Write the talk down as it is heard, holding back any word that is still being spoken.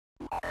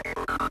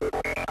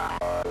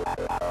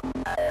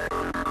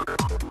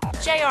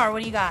JR,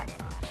 what do you got?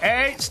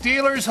 Hey,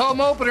 Steelers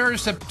home opener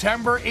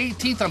September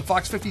 18th on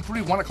Fox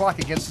 53, 1 o'clock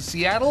against the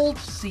Seattle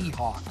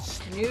Seahawks.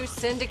 New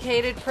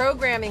syndicated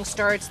programming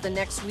starts the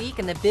next week,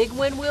 and the big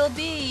one will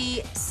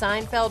be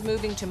Seinfeld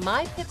moving to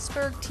My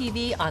Pittsburgh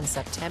TV on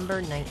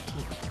September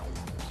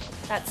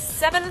 19th. That's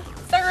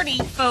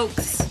 7:30,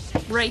 folks,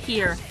 right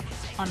here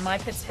on My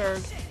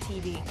Pittsburgh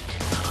TV.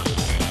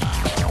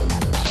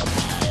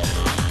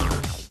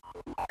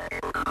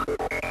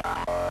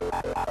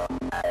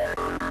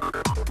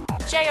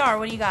 JR,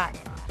 what do you got?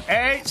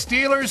 Hey,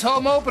 Steelers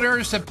home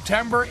opener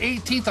September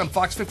 18th on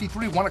Fox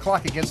 53, 1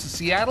 o'clock against the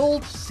Seattle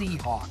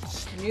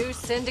Seahawks. New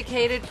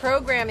syndicated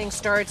programming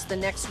starts the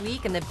next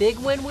week, and the big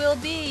one will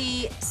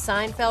be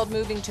Seinfeld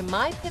moving to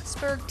My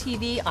Pittsburgh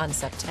TV on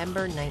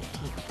September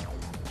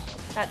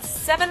 19th. That's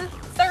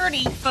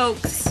 7:30,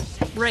 folks,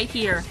 right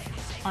here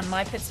on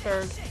My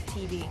Pittsburgh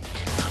TV.